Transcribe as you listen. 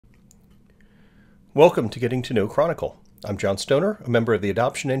Welcome to Getting to Know Chronicle. I'm John Stoner, a member of the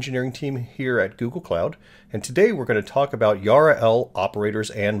Adoption Engineering team here at Google Cloud, and today we're going to talk about YARA-L operators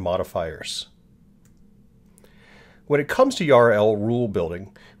and modifiers. When it comes to YARA-L rule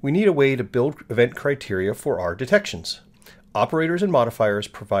building, we need a way to build event criteria for our detections. Operators and modifiers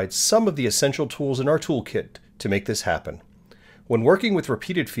provide some of the essential tools in our toolkit to make this happen. When working with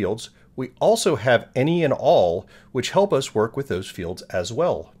repeated fields, we also have any and all, which help us work with those fields as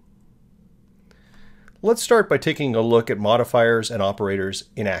well. Let's start by taking a look at modifiers and operators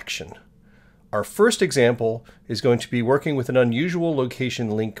in action. Our first example is going to be working with an unusual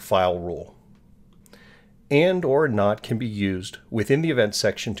location link file rule. And or not can be used within the event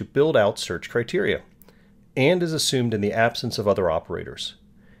section to build out search criteria, and is assumed in the absence of other operators.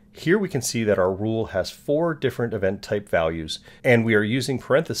 Here we can see that our rule has 4 different event type values, and we are using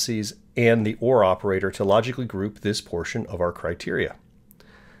parentheses and the OR operator to logically group this portion of our criteria.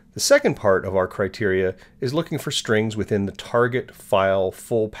 The second part of our criteria is looking for strings within the target file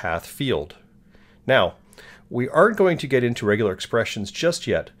full path field. Now, we aren't going to get into regular expressions just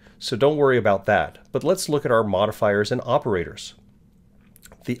yet, so don't worry about that, but let's look at our modifiers and operators.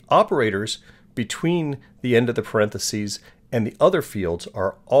 The operators between the end of the parentheses and the other fields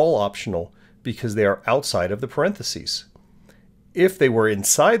are all optional because they are outside of the parentheses. If they were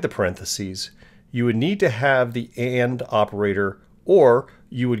inside the parentheses, you would need to have the AND operator, or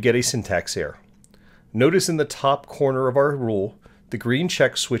you would get a syntax error. Notice in the top corner of our rule, the green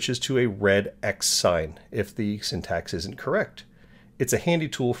check switches to a red X sign if the syntax isn't correct. It's a handy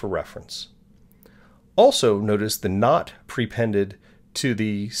tool for reference. Also notice the not prepended to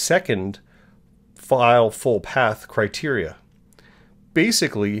the second file full path criteria.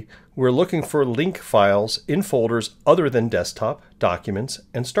 Basically, we're looking for link files in folders other than desktop, documents,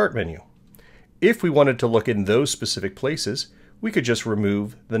 and start menu. If we wanted to look in those specific places, we could just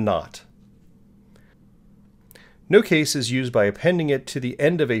remove the not. No case is used by appending it to the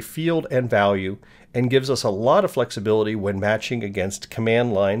end of a field and value and gives us a lot of flexibility when matching against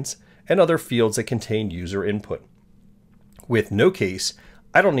command lines and other fields that contain user input. With no case,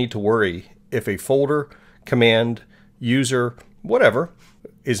 I don't need to worry if a folder, command, user, whatever,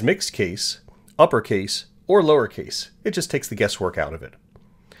 is mixed case, uppercase, or lowercase. It just takes the guesswork out of it.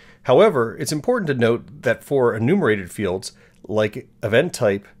 However, it's important to note that for enumerated fields, like event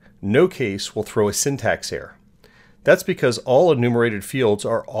type, no case will throw a syntax error. That's because all enumerated fields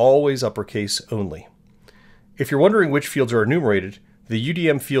are always uppercase only. If you're wondering which fields are enumerated, the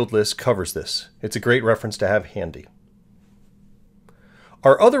UDM field list covers this. It's a great reference to have handy.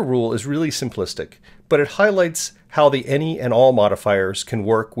 Our other rule is really simplistic, but it highlights how the any and all modifiers can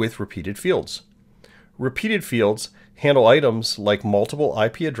work with repeated fields. Repeated fields handle items like multiple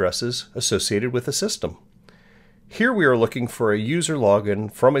IP addresses associated with a system. Here we are looking for a user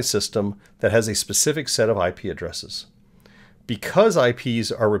login from a system that has a specific set of IP addresses. Because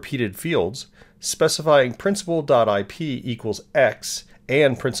IPs are repeated fields, specifying principal.ip equals X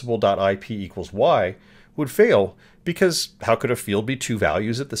and principal.ip equals Y would fail because how could a field be 2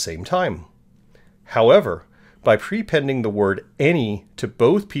 values at the same time? However, by prepending the word any to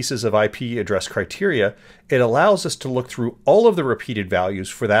both pieces of IP address criteria, it allows us to look through all of the repeated values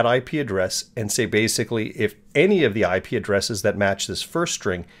for that IP address and say basically if any of the IP addresses that match this first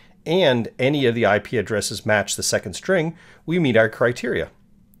string and any of the IP addresses match the second string, we meet our criteria.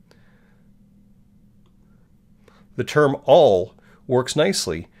 The term all works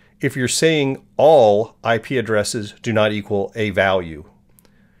nicely if you're saying all IP addresses do not equal a value.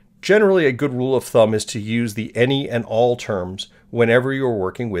 Generally, a good rule of thumb is to use the any and all terms whenever you're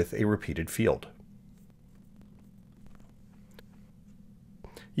working with a repeated field.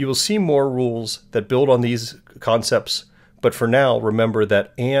 You will see more rules that build on these concepts, but for now, remember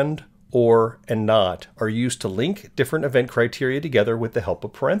that and, or, and not are used to link different event criteria together with the help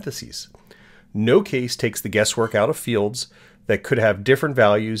of parentheses. No case takes the guesswork out of fields that could have different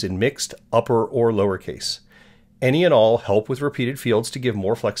values in mixed, upper, or lowercase. Any and all help with repeated fields to give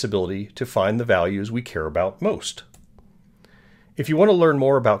more flexibility to find the values we care about most. If you want to learn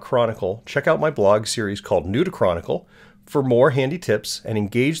more about Chronicle, check out my blog series called New to Chronicle for more handy tips and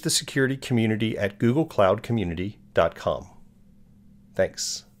engage the security community at googlecloudcommunity.com.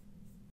 Thanks.